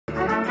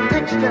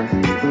Hello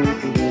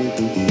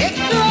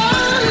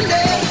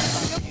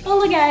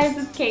guys,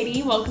 it's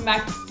Katie. Welcome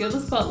back to Steal the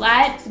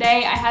Spotlight.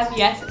 Today I have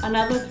yet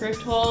another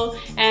thrift haul,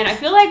 and I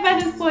feel like by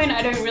this point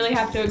I don't really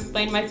have to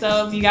explain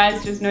myself. You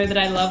guys just know that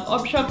I love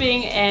op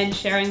shopping and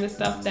sharing the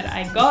stuff that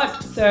I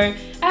got. So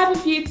I have a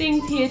few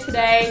things here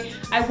today.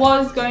 I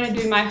was going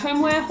to do my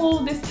homeware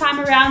haul this time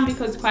around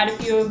because quite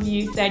a few of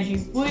you said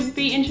you would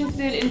be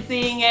interested in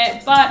seeing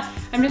it, but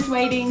I'm just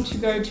waiting to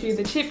go to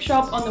the chip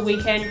shop on the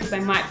weekend because I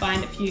might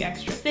find a few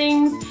extra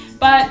things.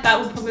 But that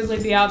will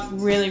probably be up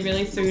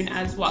really soon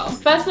as well.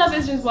 First up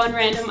is just one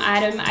random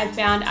item I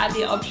found at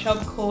the op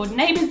shop called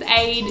Neighbour's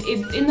Aid.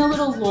 It's in the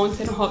little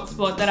Launton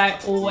hotspot that I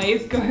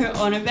always go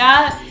on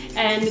about,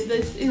 and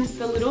this is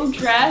the little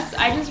dress.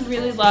 I just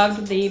really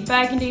loved the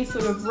burgundy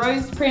sort of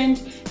rose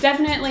print.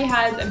 Definitely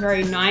has a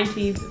very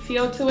 90s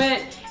feel to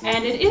it,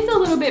 and it is a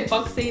little bit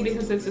boxy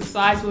because it's a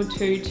size or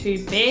two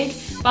too big,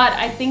 but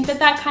I think that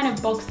that kind of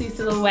boxy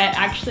silhouette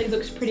actually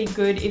looks pretty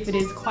good if it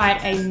is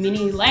quite a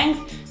mini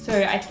length.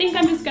 So I think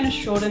I'm just gonna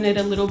shorten it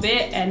a little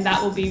bit and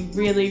that will be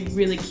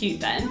really cute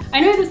then.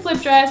 I know the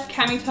slip dress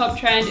cami top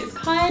trend is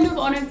kind of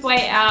on its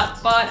way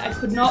out, but I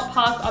could not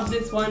pass up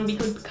this one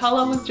because the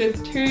color was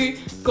just too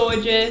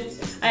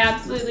gorgeous. I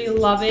absolutely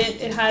love it.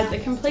 It has a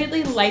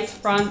completely lace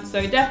front,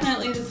 so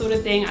definitely the sort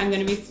of thing I'm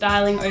gonna be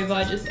styling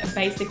over just a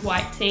basic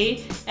white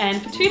tee.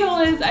 And for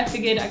 $2, I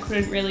figured I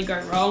couldn't really go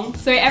wrong.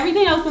 So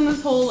everything else in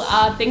this haul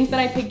are things that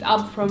I picked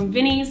up from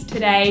Vinnie's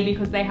today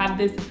because they have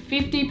this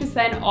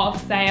 50%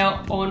 off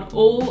sale on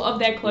all of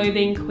their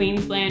clothing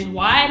Queensland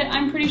wide,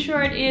 I'm pretty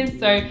sure it is.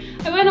 So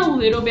I went a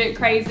little bit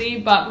crazy,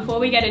 but before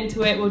we get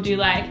into it, we'll do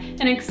like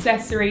an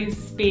accessories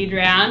speed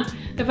round.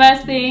 The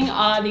first thing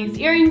are these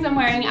earrings I'm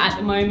wearing at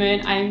the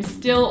moment. I'm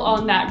still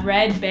on that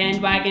red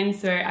bandwagon,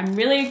 so I'm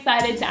really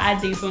excited to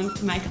add these ones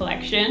to my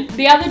collection.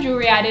 The other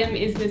jewelry item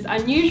is this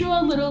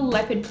unusual little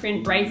leopard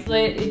print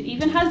bracelet. It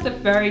even has the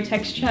furry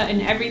texture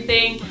and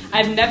everything.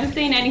 I've never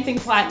seen anything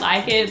quite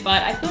like it,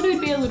 but I thought it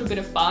would be a little bit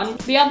of fun.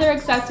 The other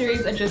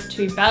accessories are just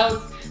two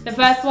belts. The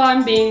first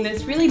one being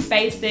this really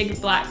basic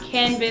black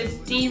canvas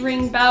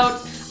D-ring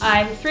belt.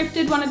 I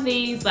thrifted one of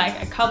these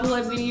like a couple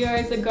of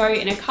videos ago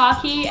in a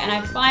khaki, and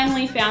I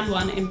finally found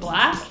one in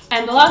black.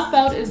 And the last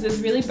belt is this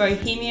really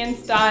bohemian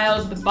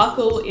style. The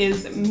buckle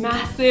is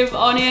massive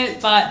on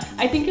it, but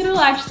I think it'll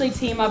actually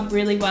team up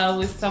really well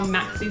with some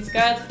maxi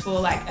skirts for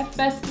like a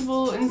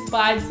festival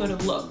inspired sort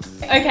of look.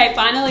 Okay,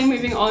 finally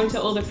moving on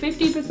to all the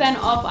 50%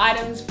 off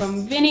items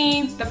from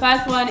Vinnie's. The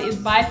first one is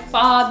by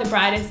far the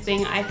brightest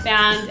thing I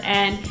found,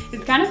 and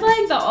it's kind of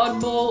like the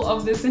oddball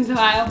of this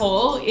entire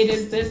haul. It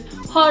is this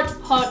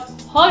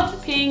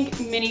hot pink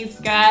mini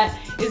skirt.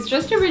 It's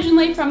just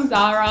originally from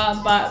Zara,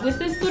 but with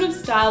this sort of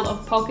style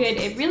of pocket,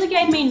 it really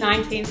gave me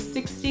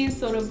 1960s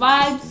sort of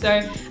vibes.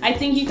 So I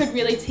think you could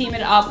really team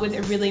it up with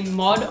a really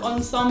mod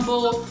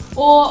ensemble,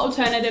 or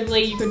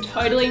alternatively, you could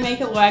totally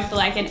make it work for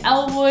like an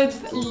Elle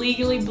Woods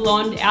Legally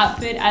Blonde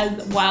outfit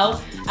as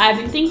well. I've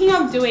been thinking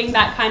of doing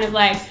that kind of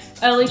like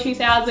early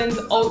 2000s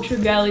ultra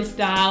girly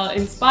style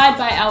inspired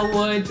by Elle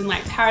Woods and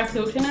like Paris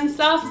Hilton and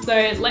stuff, so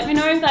let me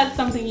know if that's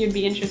something you'd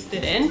be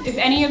interested in. If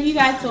any of you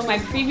guys saw my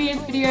previous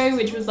video,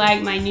 which was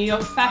like my New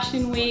York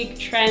Fashion Week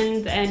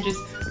trends and just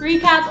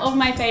recap of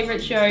my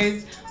favorite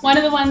shows, one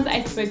of the ones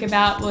I spoke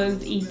about was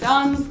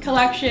Dun's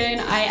collection.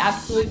 I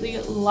absolutely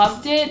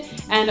loved it,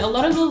 and a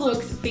lot of the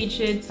looks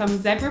featured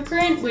some zebra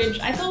print, which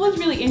I thought was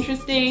really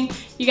interesting.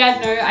 You guys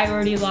know I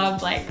already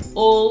love like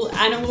all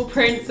animal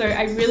print, so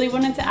I really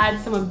wanted to add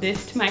some of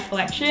this to my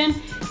collection.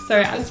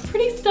 So I was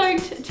pretty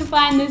stoked to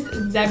find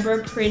this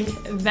zebra print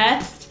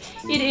vest.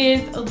 It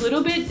is a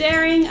little bit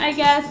daring, I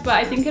guess, but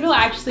I think it'll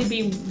actually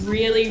be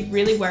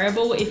really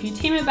wearable if you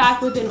team it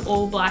back with an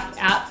all black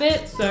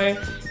outfit. So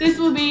this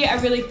will be a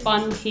really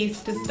fun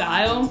piece to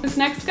style. This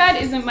next skirt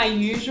isn't my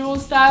usual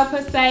style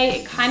per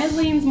se. It kind of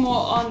leans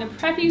more on the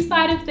preppy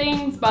side of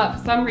things, but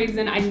for some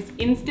reason I just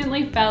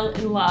instantly fell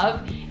in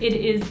love. It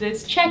is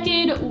this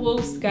checkered wool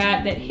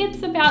skirt that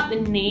hits about the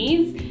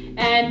knees.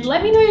 And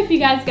let me know if you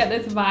guys get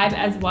this vibe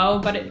as well,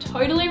 but it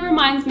totally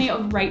reminds me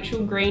of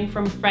Rachel Green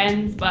from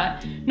Friends,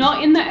 but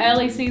not in the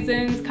early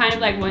seasons, kind of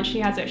like once she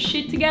has her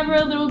shit together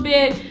a little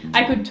bit.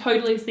 I could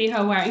totally see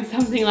her wearing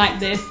something like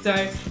this,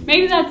 so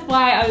maybe that's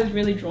why I was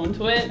really drawn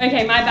to it.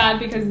 Okay, my bad,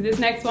 because this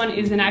next one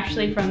isn't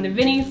actually from the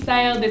Vinnie's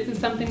sale. This is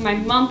something my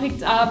mum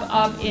picked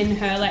up in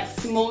her like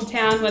small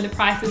town where the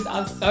prices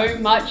are so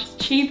much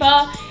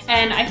cheaper,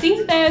 and I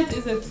think theirs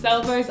is a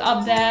Salvos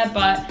up there,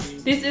 but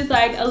this is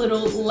like a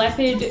little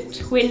leopard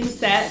twin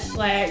set.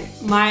 Like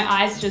my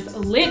eyes just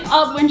lit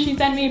up when she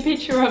sent me a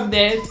picture of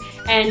this,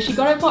 and she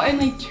got it for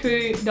only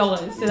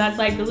 $2. So that's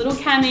like the little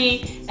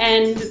cami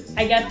and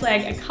I guess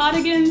like a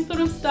cardigan sort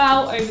of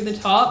style over the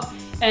top.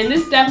 And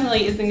this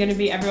definitely isn't going to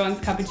be everyone's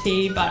cup of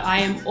tea, but I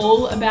am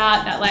all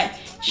about that like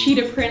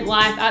cheetah print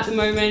life at the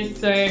moment.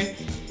 So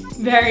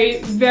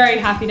very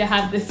happy to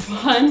have this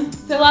one.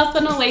 So last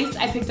but not least,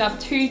 I picked up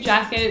two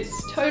jackets,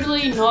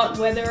 totally not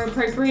weather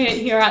appropriate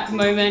here at the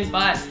moment,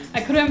 but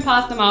I couldn't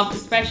pass them up,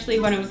 especially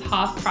when it was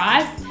half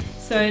price.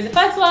 So the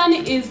first one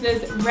is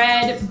this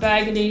red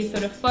burgundy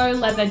sort of faux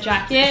leather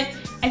jacket.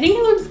 I think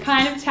it looks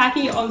kind of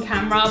tacky on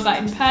camera,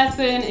 but in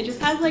person it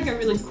just has like a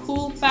really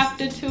cool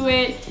factor to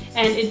it,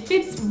 and it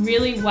fits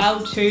really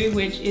well too,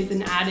 which is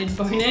an added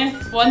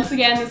bonus. Once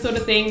again, the sort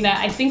of thing that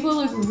I think will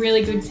look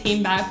really good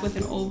team back with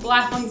an all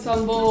black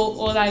ensemble,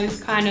 or those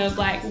kind of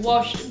like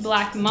washed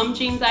black mum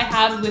jeans I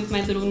have with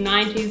my little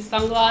 90s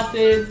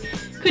sunglasses.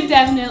 Could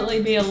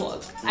definitely be a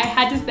look. I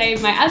had to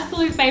save my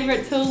absolute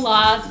favorite till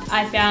last.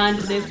 I found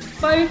this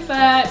faux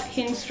fur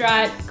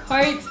pinstripe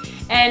coat.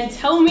 And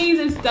tell me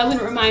this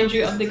doesn't remind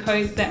you of the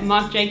coats that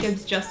Marc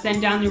Jacobs just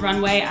sent down the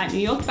runway at New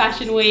York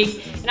Fashion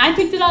Week. And I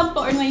picked it up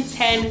for only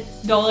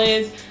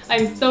 $10.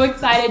 I'm so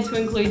excited to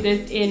include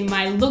this in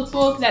my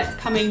lookbook that's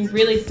coming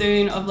really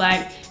soon of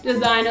like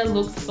designer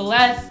looks for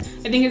less.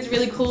 I think it's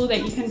really cool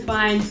that you can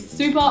find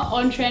super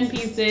on-trend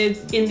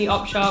pieces in the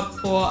op shop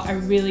for a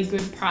really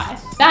good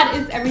price. That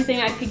is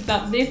everything I picked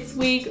up this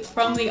week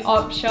from the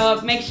op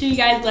shop. Make sure you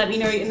guys let me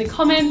know in the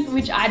comments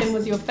which item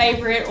was your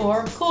favorite,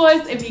 or of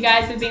course, if you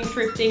guys have been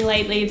thrifting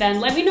lately,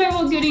 then let me know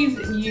what goodies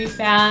you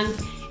found.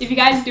 If you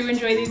guys do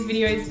enjoy these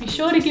videos, be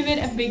sure to give it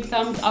a big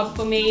thumbs up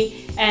for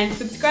me and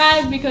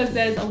subscribe, because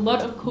there's a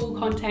lot of cool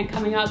content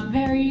coming up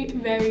very,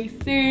 very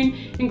soon,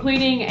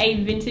 including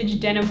a vintage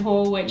denim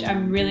haul, which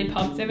I'm really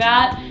pumped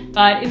about.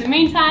 But in the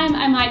meantime,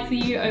 I might see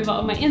you over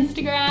on my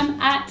Instagram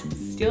at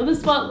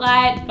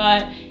 @StealTheSpotlight.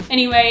 But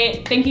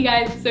anyway, thank you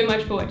guys so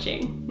much for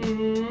watching.